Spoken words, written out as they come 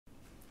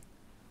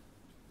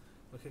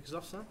want to kick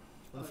us off, Sam?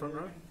 On the front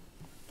row?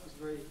 That was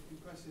a very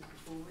impressive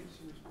performance.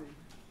 You must be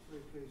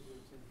very pleased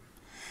with the team.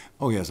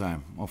 Oh yes, I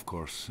am, of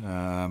course.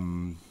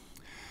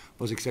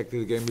 Was exactly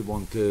the game we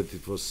wanted.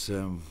 It was.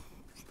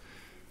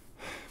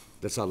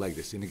 That's not like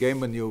this. In a game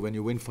when you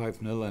win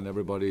 5-0 and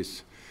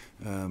everybody's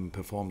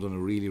performed on a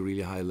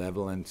really high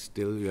level, and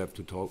still you have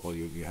to talk, or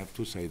you have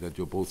to say that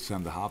your both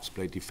centre halves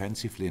played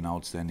defensively an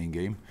outstanding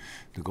game.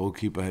 The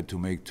goalkeeper had to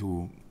make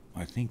two,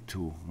 not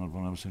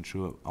 100%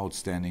 sure,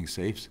 outstanding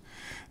saves.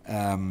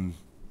 Then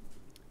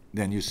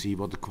you see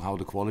how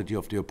the quality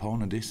of the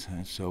opponent is.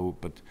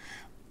 But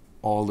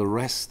all the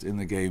rest in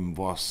the game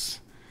was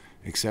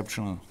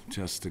exceptional.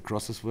 Just the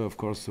crosses were, of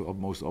course, the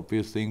most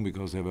obvious thing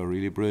because they were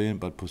really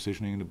brilliant. But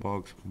positioning in the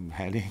box,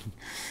 heading,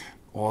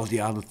 all the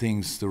other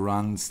things, the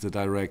runs, the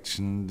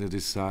direction, the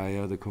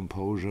desire, the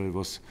composure. It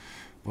was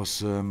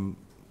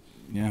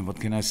what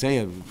can I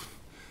say?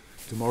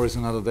 Tomorrow is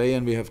another day,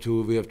 and we have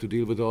to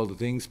deal with all the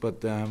things.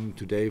 But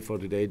today,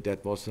 that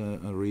was a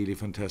really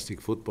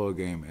fantastic football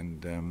game,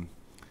 and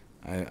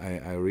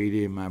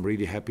I'm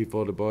really happy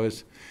for the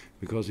boys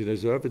because they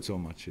deserve it so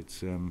much.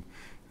 It's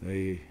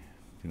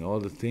all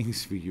the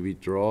things we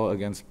draw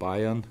against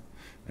Bayern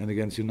and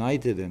against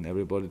United, and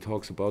everybody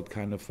talks about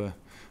kind of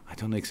I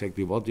don't know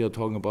exactly what you're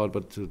talking about,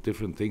 but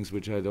different things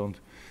which I don't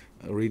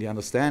really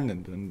understand,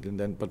 and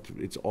then but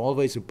it's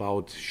always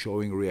about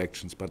showing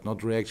reactions, but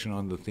not reaction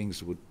on the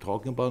things we're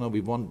talking about. No,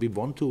 we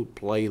want to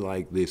play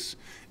like this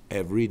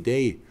every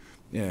day.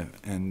 Yeah,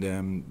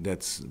 and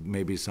that's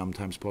maybe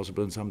sometimes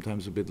possible and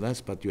sometimes a bit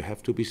less, but you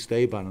have to be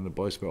stable, and the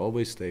boys were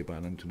always stable,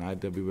 and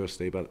tonight we were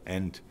stable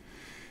and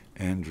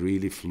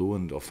really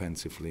fluent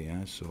offensively.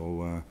 Yeah?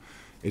 So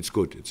it's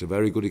good. It's a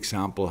very good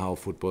example how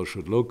football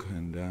should look,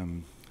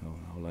 and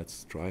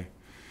let's try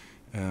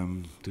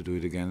to do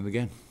it again and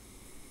again.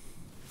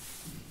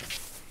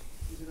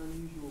 It's an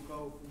unusual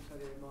goal from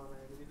Sadio Mane.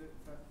 It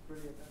looked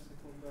brilliant.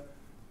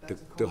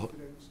 That's a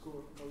confident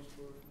score, goal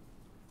scorer.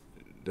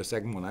 The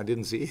second one, I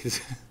didn't see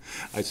it.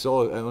 I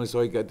only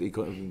saw he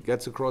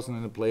gets across, and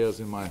then the players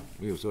in my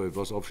view. So it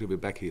was obviously a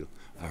back heel,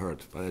 I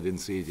heard, but I didn't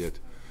see it yet.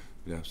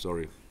 Yeah,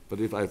 sorry. But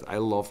I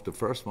loved the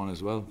first one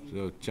as well.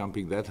 So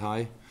jumping that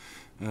high,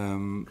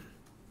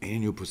 in a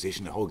new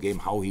position, the whole game,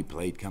 how he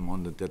played. Come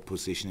on, that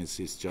position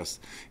is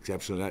just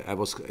exceptional.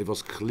 It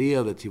was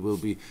clear that he will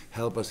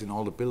help us in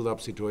all the build-up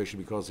situation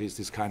because he's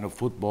this kind of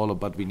footballer.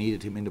 But we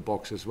needed him in the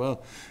box as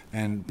well,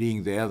 and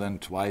being there then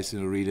twice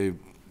in a really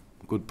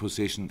good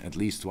position, at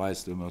least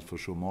twice, there was for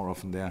sure more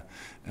often there.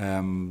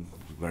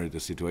 The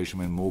situation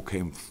when Mo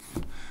came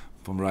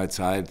from right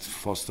side,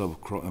 Foster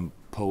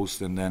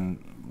post, and then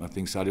I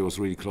think Sadio was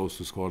really close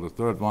to score the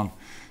third one.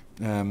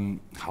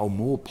 How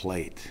Mo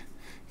played,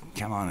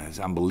 come on, it's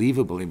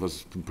unbelievable. It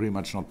was pretty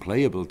much not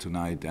playable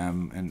tonight,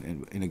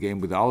 and in a game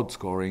without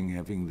scoring,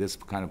 having this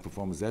kind of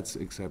performance, that's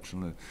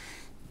exceptional.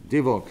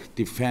 Divock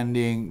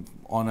defending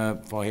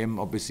for him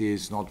obviously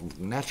is not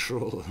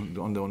natural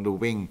on the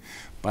wing,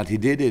 but he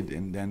did it,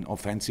 and then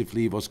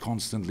offensively he was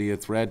constantly a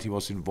threat. He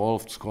was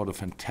involved, scored a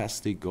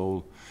fantastic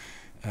goal.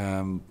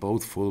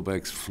 Both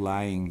fullbacks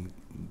flying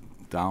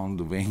down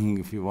the wing,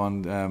 if you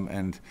want,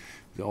 and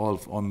all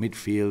on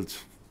midfield,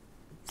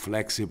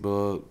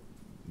 flexible,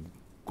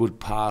 good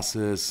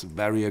passes,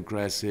 very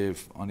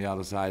aggressive. On the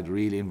other side,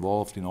 really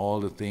involved in all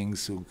the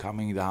things, so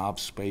coming in the half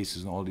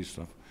spaces and all this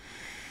stuff.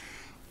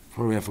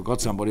 Probably I forgot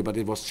somebody, but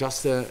it was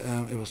just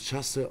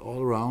a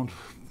all-around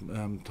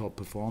top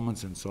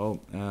performance, and so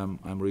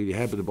I'm really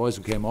happy. The boys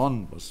who came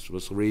on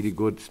was really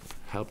good,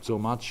 helped so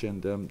much,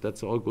 and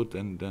that's all good,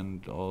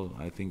 and all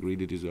I think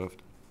really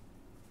deserved.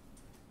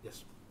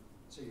 Yes.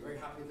 So you're very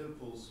happy with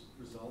Liverpool's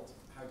result.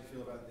 How do you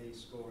feel about the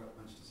score at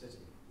Manchester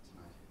City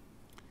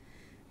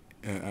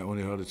tonight? I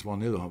only heard it's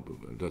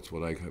 1-0. That's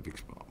what I have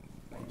experienced.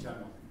 In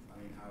general,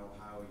 I mean,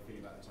 how are you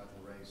feeling about the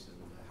title race, and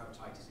how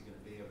tight is it going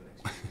to be over the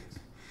next few weeks?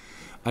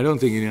 I don't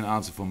think you need an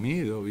answer from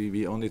me.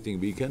 The only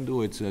thing we can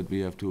do is that we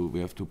have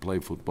to play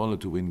football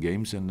to win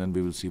games, and then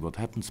we will see what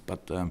happens.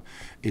 But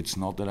it's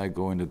not that I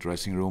go in the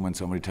dressing room and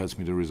somebody tells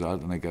me the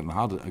result and I get a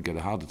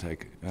heart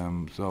attack.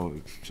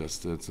 So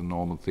it's a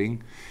normal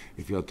thing.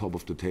 If you're top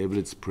of the table,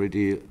 it's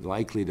pretty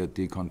likely that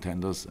the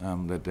contenders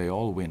that they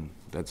all win.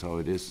 That's how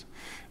it is.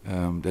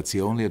 That's the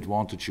only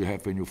advantage you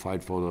have when you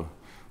fight for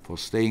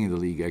staying in the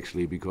league,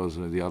 actually, because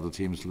the other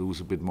teams lose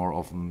a bit more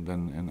often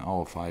than in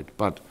our fight.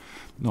 But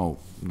no,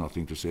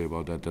 nothing to say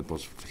about that.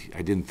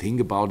 I didn't think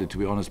about it, to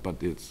be honest,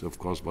 but it's of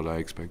course what I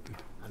expected.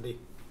 Andy?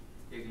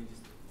 Jurgen,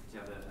 just do you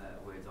have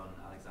a word on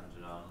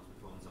Alexander-Arnold's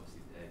performance?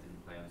 Obviously,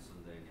 didn't play on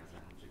Sunday, and he has a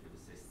hat-trick of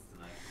assists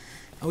tonight.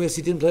 Oh yes,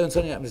 he didn't play on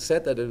Sunday. I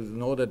said that. I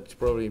know that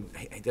probably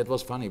that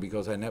was funny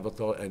because I never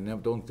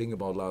don't think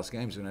about last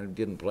games, and I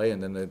didn't play.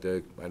 And then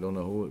I don't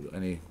know who,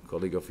 any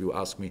colleague of you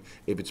asked me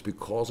if it's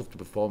because of the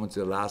performance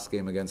in the last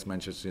game against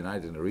Manchester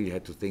United, and I really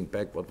had to think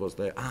back what was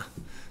there.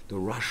 The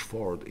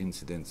Rashford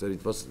incident. So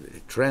it was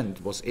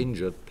Trent was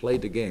injured,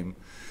 played the game,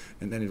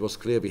 and then it was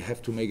clear we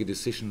have to make a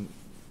decision.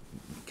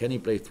 can he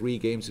play 3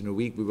 games in a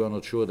week? We were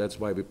not sure. That's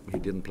why he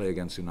didn't play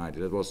against United.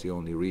 That was the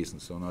only reason.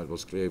 So now it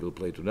was clear he will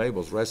play today.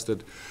 Was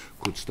rested,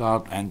 could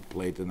start, and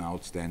played an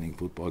outstanding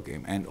football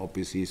game. And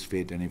obviously he's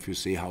fit. And if you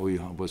see how he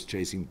was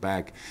chasing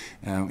back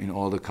in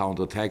all the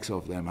counter-attacks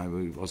of them, I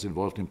was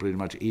involved in pretty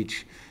much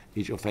each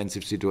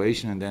offensive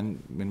situation, and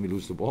then when we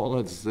lose the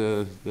ball, that's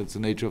the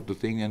nature of the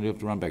thing, and you have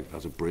to run back. That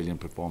was a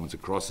brilliant performance. The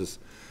crosses.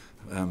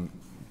 So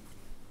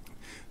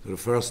the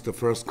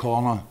first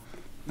corner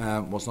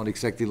was not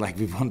exactly like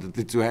we wanted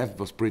it to have. It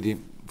was pretty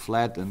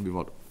flat, and we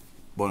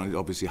wanted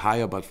obviously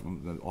higher, but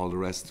all the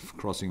rest,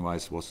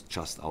 crossing-wise, was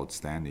just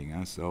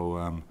outstanding. So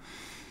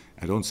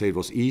I don't say it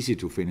was easy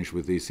to finish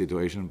with this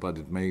situation, but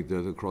it made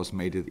the cross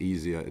made it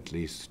easier at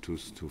least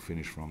to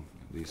finish from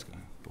these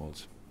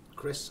balls.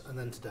 Chris, and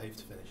then to Dave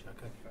to finish,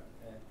 okay?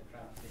 The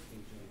crowd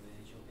particularly enjoyed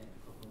Virgil getting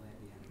a couple at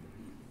the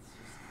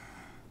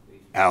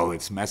end. Oh,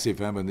 it's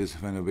massive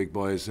when a big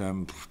boy is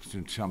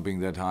jumping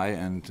that high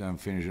and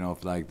finishing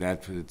off like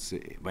that. It's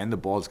when the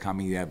ball's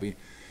coming there.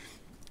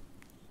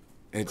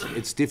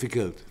 It's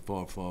difficult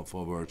for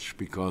Virg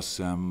because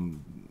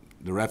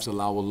the refs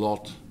allow a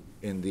lot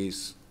in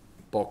these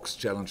box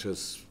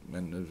challenges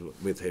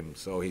with him.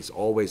 So they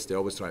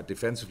always try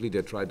defensively.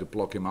 They try to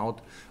block him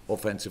out.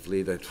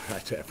 Offensively, they try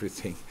to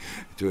everything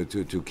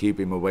to keep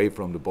him away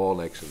from the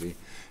ball. Actually,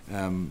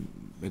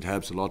 it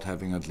helps a lot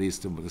having at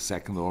least the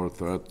second or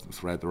third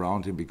threat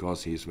around him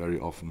because he's very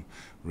often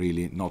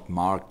really not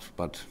marked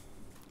but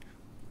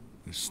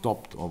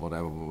stopped or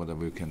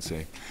whatever you can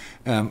say.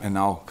 And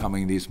now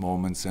coming these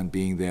moments and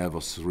being there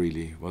was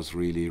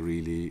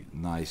really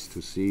nice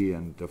to see.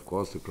 And of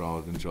course the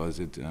crowd enjoys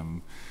it.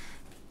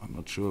 I'm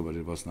not sure, but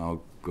it was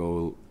now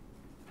goal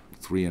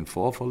 3 and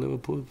 4 for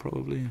Liverpool,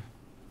 probably.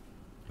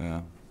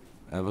 Yeah,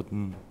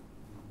 Everton,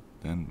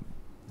 then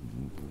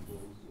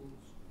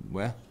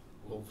where?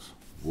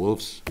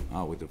 Wolves.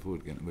 With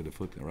the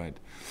foot, right?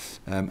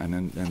 And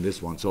then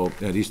this one. So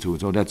these two.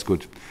 So that's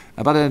good.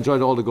 But I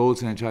enjoyed all the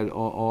goals and I enjoyed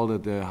all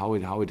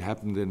how it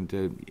happened, and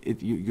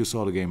you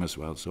saw the game as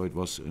well. So it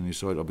was, and you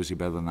saw it obviously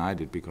better than I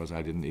did because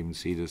I didn't even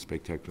see the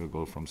spectacular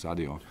goal from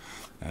Sadio.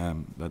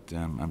 But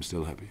I'm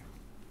still happy.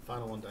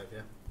 Final one, Dave,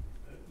 yeah?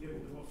 Yeah,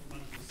 the Watford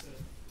manager said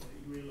that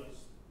he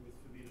realised with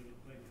Firmino not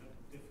playing, he had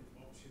different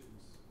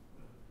options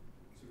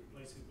to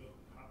replace him, but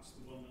perhaps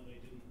the one that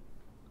they didn't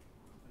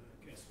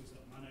guess was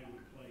that Mane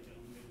would play down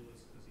the middle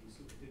as he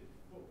sort of did.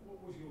 What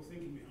was your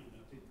thinking behind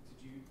that? Were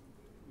you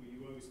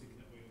always thinking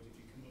that way, or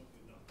did you come up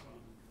with that plan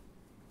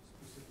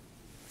specifically?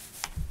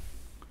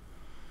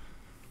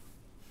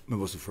 It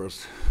was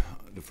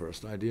the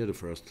first idea, the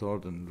first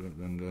thought, and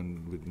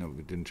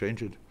we didn't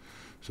change it.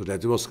 So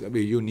that was,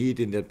 you need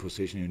in that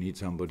position, you need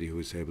somebody who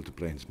is able to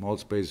play in small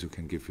space, who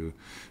can give you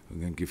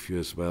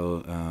as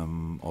well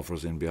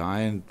offers in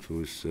behind,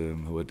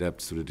 who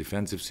adapts to the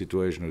defensive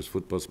situation, who's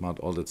football smart,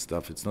 all that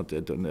stuff. It's not,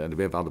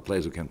 we have other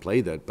players who can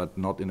play that, but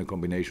not in a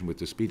combination with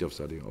the speed of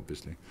Sadio,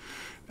 obviously.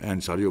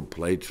 And Sadio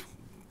played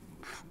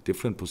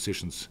different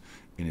positions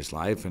in his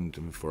life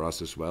and for us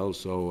as well.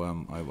 So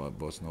I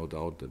was no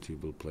doubt that he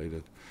will play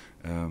that.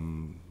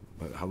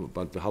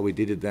 But how he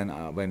did it then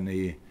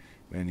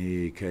when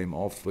he came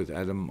off with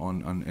Adam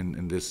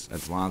in this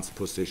advanced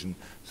position,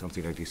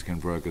 something like this can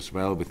work as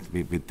well.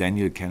 With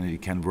Daniel Kennedy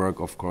can work,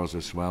 of course,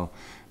 as well.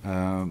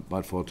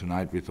 But for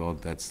tonight, we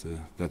thought that's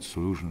the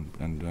solution,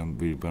 and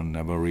we were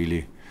never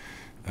really.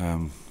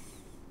 That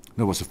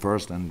was the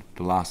first and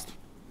the last.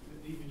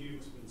 Even you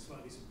must have been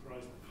slightly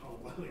surprised at how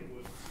well it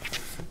worked.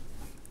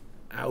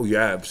 Oh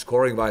yeah,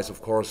 scoring-wise,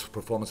 of course,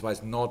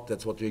 performance-wise, not.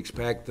 That's what you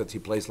expect, that he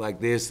plays like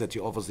this, that he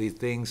offers these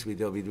things. We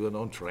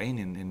don't train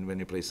in when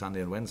you play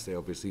Sunday and Wednesday,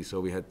 obviously. So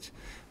we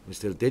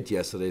still did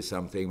yesterday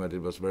something, but it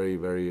was very,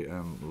 very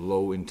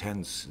low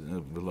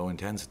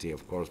intensity,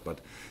 of course. But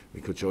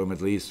we could show him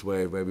at least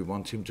where we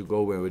want him to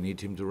go, where we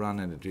need him to run,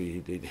 and he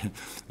did.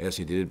 Yes,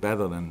 he did it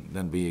better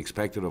than we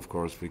expected, of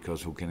course,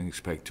 because who can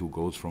expect 2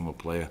 goals from a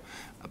player?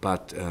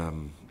 But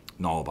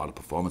no, about the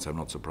performance, I'm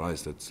not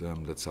surprised. That's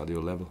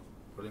Sadio level.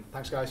 Brilliant.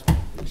 Thanks, guys.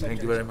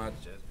 Thank you very much.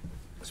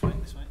 This way,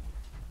 this way.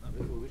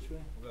 Which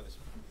way? We'll go this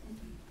way.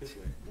 This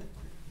way.